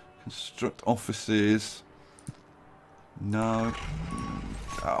 Construct offices. No.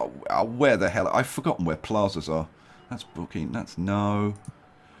 Oh, where the hell? I've forgotten where plazas are. That's booking. That's no.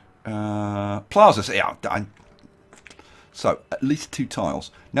 Plazas. Yeah. So, at least 2 tiles.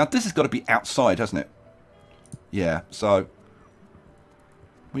 Now, this has got to be outside, hasn't it? Yeah. So,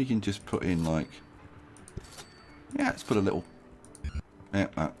 we can just put in, like... Yeah, let's put a little... Yeah,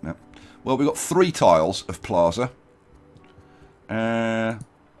 yeah. Well, we've got 3 tiles of plaza. A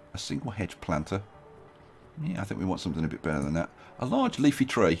single hedge planter. Yeah, I think we want something a bit better than that. A large leafy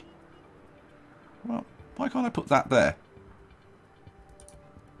tree. Well, why can't I put that there?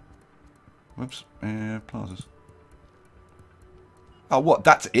 Whoops. Plazas. Oh, what?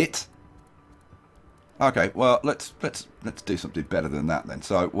 That's it? Okay. Well, let's do something better than that then.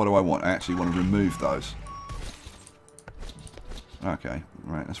 So, what do I want? I actually want to remove those. Okay.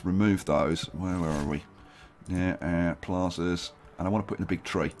 Right. Let's remove those. Where are we? Yeah. Plazas, and I want to put in a big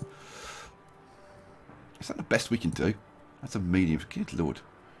tree. Is that the best we can do? That's a medium. Good lord.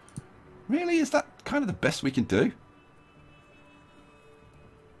 Really? Is that kind of the best we can do?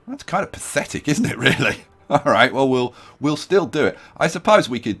 That's kind of pathetic, isn't it, really? Alright, well, we'll still do it. I suppose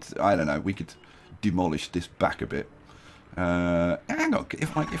we could, I don't know, we could demolish this back a bit. Hang on,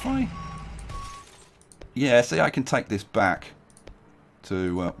 if I... Yeah, see, I can take this back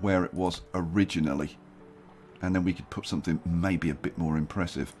to where it was originally. And then we could put something maybe a bit more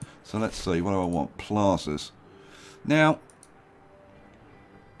impressive. So let's see, what do I want? Plazas. Now...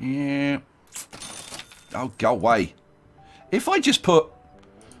 Yeah... Oh, go away. If I just put...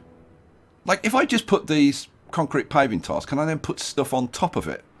 Like, if I just put these concrete paving tiles, can I then put stuff on top of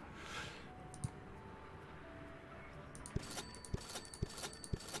it?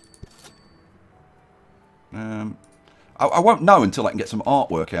 I won't know until I can get some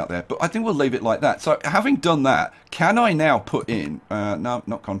artwork out there, but I think we'll leave it like that. So having done that, can I now put in... no,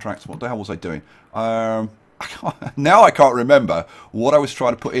 not contracts. What the hell was I doing? Now I can't remember what I was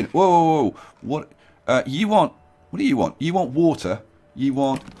trying to put in. Whoa, whoa, whoa. What you want? What do you want? You want water? You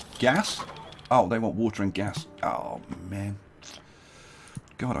want gas? Oh, they want water and gas. Oh, man.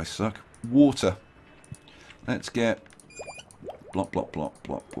 God, I suck. Water. Let's get... Blop, blop, blop,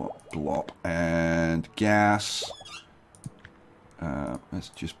 blop, blop, blop. And gas. Let's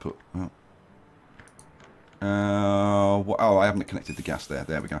just put... oh, I haven't connected the gas there.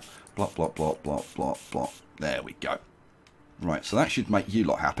 There we go. Blop, blop, blop, blop, blop, blop. There we go. Right, so that should make you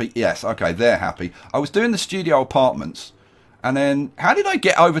lot happy. Yes, okay, they're happy. I was doing the studio apartments, and then... How did I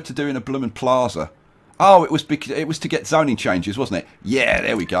get over to doing a bloomin' plaza? Oh, it was to get zoning changes, wasn't it? Yeah,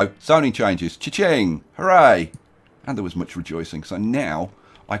 there we go. Zoning changes. Cha-ching! Hooray! And there was much rejoicing. So now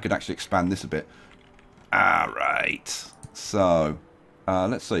I could actually expand this a bit. Alright. So,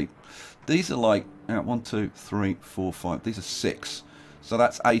 let's see. These are like 1, 2, 3, 4, 5. These are 6. So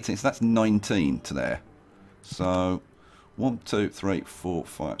that's 18. So that's 19 to there. So 1, 2, 3, 4,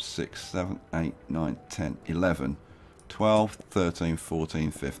 5, 6, 7, 8, 9, 10, 11, 12, 13,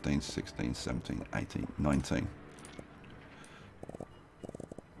 14, 15, 16, 17, 18, 19.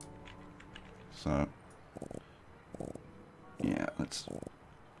 So yeah, let's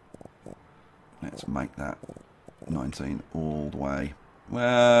make that 19 all the way.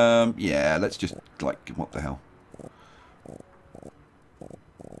 Yeah, let's just, like, what the hell?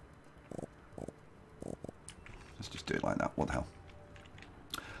 Let's just do it like that. What the hell?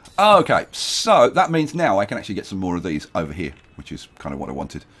 Okay, so that means now I can actually get some more of these over here, which is kind of what I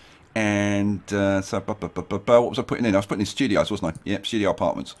wanted. And so, what was I putting in? I was putting in studios, wasn't I? Yep, studio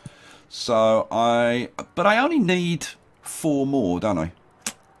apartments. So but I only need 4 more, don't I?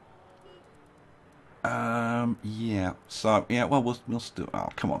 Yeah. So yeah. Well, we'll still. Oh,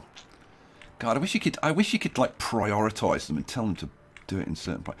 come on. God, I wish you could like prioritize them and tell them to do it in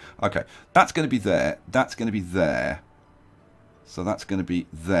certain places. Okay, that's going to be there. That's going to be there. So that's going to be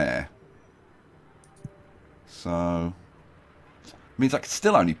there. So means I could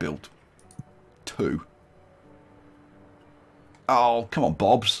still only build 2. Oh, come on,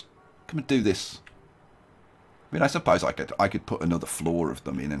 Bobs. Come and do this. I mean, I suppose I could put another floor of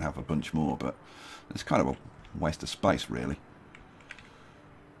them in and have a bunch more, but it's kind of a waste of space, really.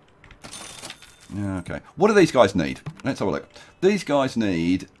 Okay. What do these guys need? Let's have a look. These guys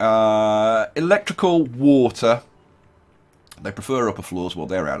need electrical, water. They prefer upper floors. Well,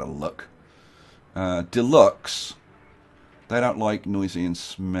 they're out of luck. Deluxe. They don't like noisy and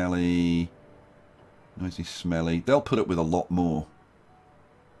smelly. Noisy, smelly. They'll put up with a lot more.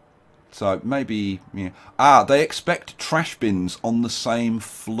 So maybe, yeah. They expect trash bins on the same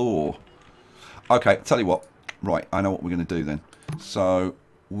floor. Okay, tell you what. Right, I know what we're going to do then. So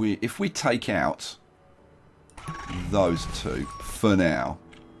if we take out those 2 for now,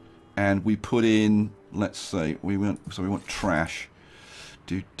 and we put in, let's see, we want trash.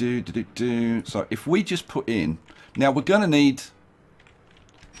 So if we just put in, now we're going to need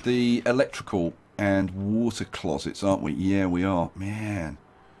the electrical and water closets, aren't we? Yeah, we are. Man,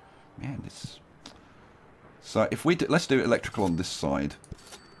 this. So if we let's do electrical on this side,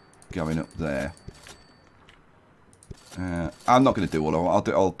 going up there. I'm not going to do all of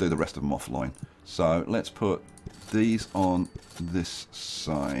them. I'll do the rest of them offline. So let's put these on this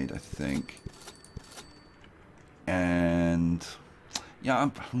side, I think. And yeah,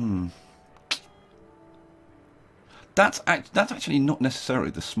 that's actually not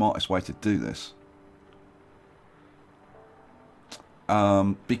necessarily the smartest way to do this.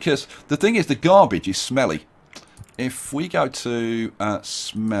 Because the thing is, the garbage is smelly. If we go to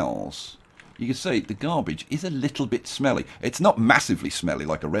smells, you can see the garbage is a little bit smelly. It's not massively smelly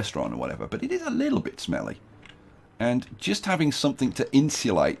like a restaurant or whatever, but it is a little bit smelly. And just having something to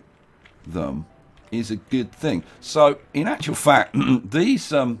insulate them is a good thing. So, in actual fact,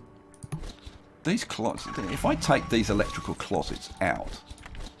 these closets, if I take these electrical closets out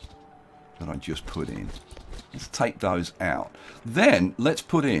that I just put in, let's take those out. Then let's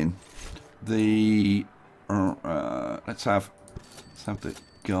put in the let's have the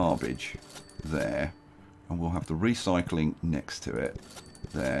garbage there, and we'll have the recycling next to it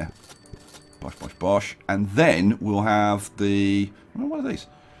there. Bosh, bosh, bosh. And then we'll have the, what are these?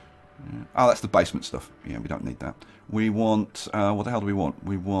 Oh, that's the basement stuff. Yeah, we don't need that. We want, what the hell do we want?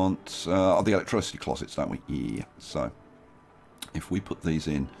 We want the electricity closets, don't we? Yeah. So if we put these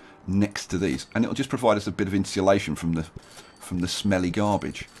in next to these, and it'll just provide us a bit of insulation from the smelly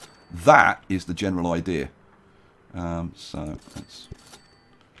garbage. That is the general idea. So let's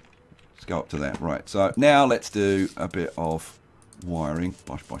go up to that. Right, so now let's do a bit of wiring.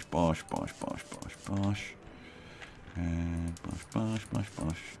 Bosh, bosh, bosh, bosh, bosh, bosh, bosh. And bosh, bosh, bosh,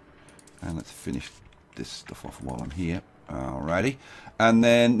 bosh. And let's finish this stuff off while I'm here. Alrighty. And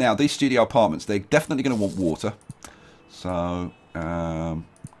then, now, these studio apartments, they're definitely going to want water. So, come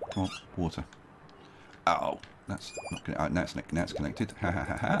on, water. Oh, that's not going to... now it's connected. Ha, ha,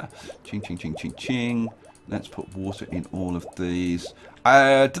 ha, ha. Ching, ching, ching, ching, ching. Let's put water in all of these.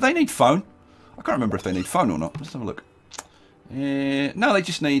 Do they need phone? I can't remember if they need phone or not. Let's have a look. No, they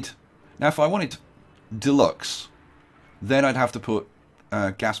just need... Now, if I wanted deluxe, then I'd have to put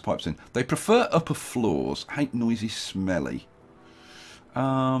gas pipes in. They prefer upper floors. Hate noisy, smelly.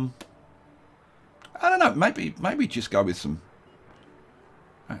 I don't know. Maybe just go with some...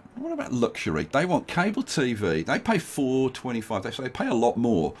 What about luxury? They want cable TV. They pay $4.25. They pay a lot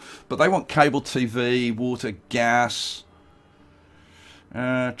more, but they want cable TV, water, gas.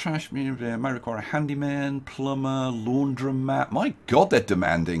 Trash may require a handyman, plumber, laundromat. My God, they're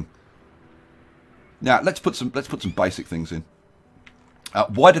demanding. Now let's put some basic things in.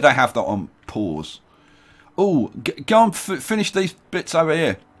 Why did I have that on pause? Oh, go and finish these bits over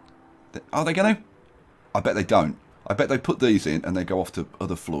here. Are they going to? I bet they don't. I bet they put these in and they go off to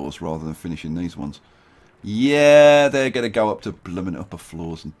other floors rather than finishing these ones. Yeah, they're going to go up to blooming upper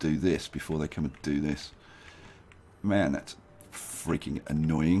floors and do this before they come and do this. Man, that's freaking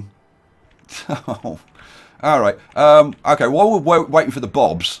annoying. Oh. Alright. Okay, while we're waiting for the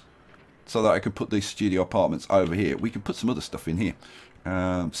bobs, so that I could put these studio apartments over here, we can put some other stuff in here.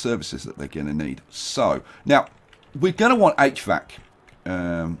 Services that they're going to need. So, now, we're going to want HVAC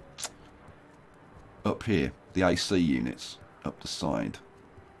up here. The AC units up the side.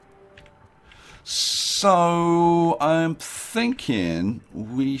 So I'm thinking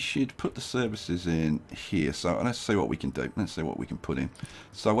we should put the services in here. So let's see what we can do. Let's see what we can put in.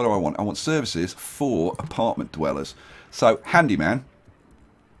 So what do I want? I want services for apartment dwellers. So handyman.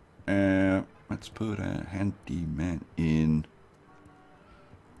 Let's put a handyman in.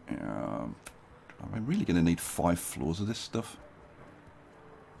 Are we really going to need 5 floors of this stuff?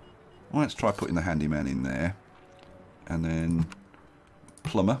 Well, let's try putting the handyman in there. And then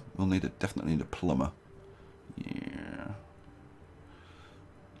plumber. We'll definitely need a plumber. Yeah.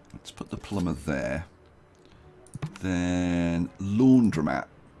 Let's put the plumber there. Then laundromat.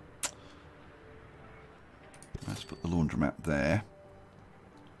 Let's put the laundromat there.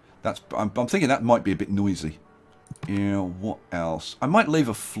 I'm thinking that might be a bit noisy. Yeah, what else? I might leave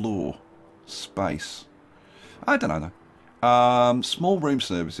a floor space. I don't know though. Small room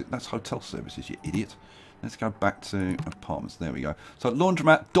services. That's hotel services, you idiot. Let's go back to apartments. There we go. So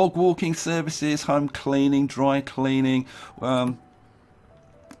laundromat, dog walking services, home cleaning, dry cleaning. That's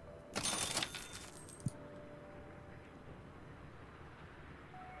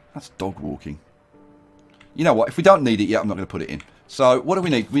dog walking. You know what? If we don't need it yet, I'm not going to put it in. So what do we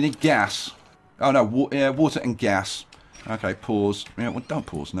need? We need gas. Oh no, water and gas. Okay, pause. Yeah, well, don't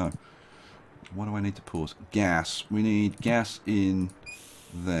pause. No. What do I need to pause? Gas. We need gas in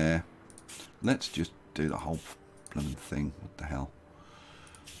there. Let's just do the whole blooming thing. What the hell?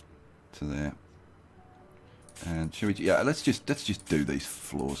 To there. And should we? Yeah, let's just do these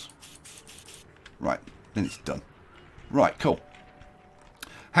floors. Right. Then it's done. Right. Cool.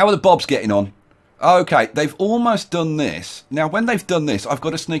 How are the bobs getting on? Okay, they've almost done this. Now, when they've done this, I've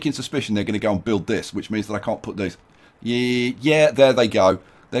got a sneaking suspicion they're going to go and build this, which means that I can't put these. Yeah, there they go.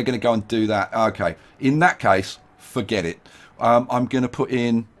 They're going to go and do that. Okay, in that case, forget it. I'm going to put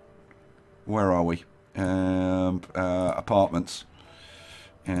in... Where are we? Apartments.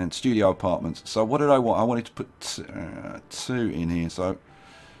 And studio apartments. So what did I want? I wanted to put 2 in here. So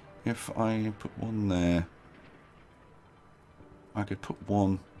if I put 1 there, I could put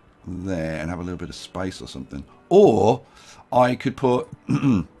 1... there and have a little bit of space or something, or I could put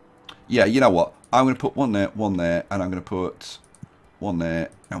yeah, you know what, I'm going to put 1 there, 1 there, and I'm going to put 1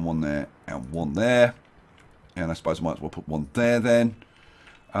 there and 1 there and 1 there, and I suppose I might as well put 1 there then.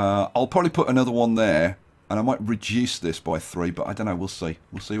 I'll probably put another 1 there, and I might reduce this by 3, but I don't know, we'll see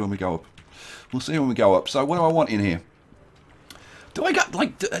when we go up. So what do I want in here? Do I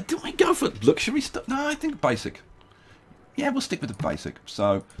go for luxury stuff? No, I think basic. Yeah, we'll stick with the basic.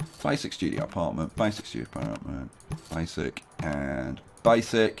 So, basic studio apartment, basic studio apartment, basic, and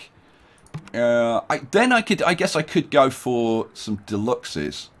basic. I guess I could go for some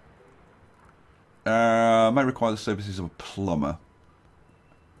deluxes. May require the services of a plumber.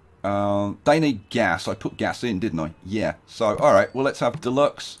 They need gas. I put gas in, didn't I? Yeah. So, all right. Well, let's have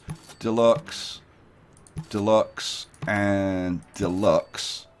deluxe, deluxe, deluxe, and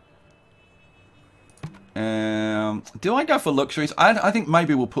deluxe. Do I go for luxuries? I think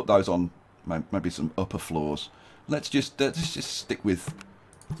maybe we'll put those on maybe some upper floors. Let's just stick with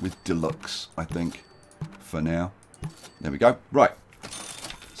deluxe, I think, for now. There we go. Right.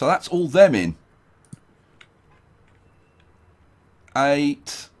 So that's all them in.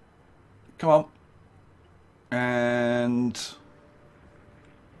 8. Come on. And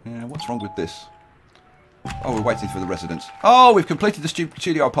yeah, what's wrong with this? Oh, we're waiting for the residents. Oh, we've completed the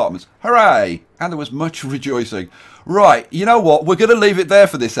studio apartments. Hooray! And there was much rejoicing. Right, you know what? We're going to leave it there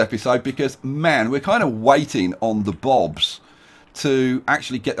for this episode because, man, we're kind of waiting on the Bobs to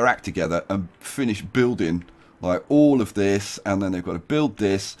actually get their act together and finish building like all of this, and then they've got to build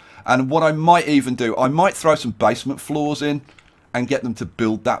this. And what I might even do, I might throw some basement floors in and get them to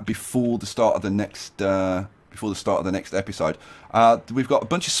build that before the start of the next episode. We've got a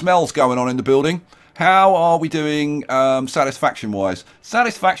bunch of smells going on in the building. How are we doing satisfaction-wise?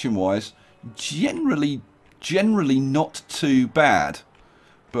 Satisfaction-wise, generally not too bad.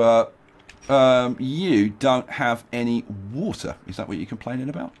 But you don't have any water. Is that what you're complaining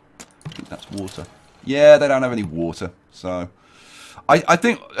about? I think that's water. Yeah, they don't have any water. So I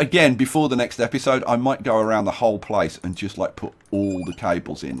think, again, before the next episode, I might go around the whole place and just like put all the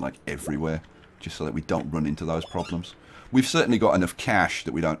cables in, like everywhere, just so that we don't run into those problems. We've certainly got enough cash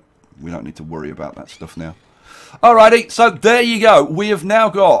that we don't need to worry about that stuff now. Alrighty, so there you go. We have now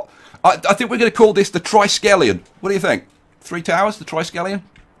got, I think we're going to call this the TRISKELION. What do you think? 3 towers, the TRISKELION?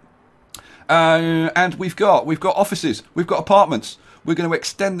 And we've got offices, we've got apartments. We're going to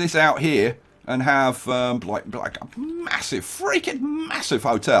extend this out here and have like a massive, freaking massive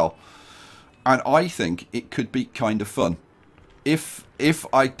hotel. And I think it could be kind of fun. If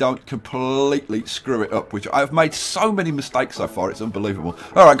I don't completely screw it up, which I've made so many mistakes so far, it's unbelievable.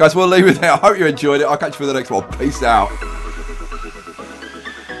 Alright guys, we'll leave it there. I hope you enjoyed it. I'll catch you for the next one. Peace out.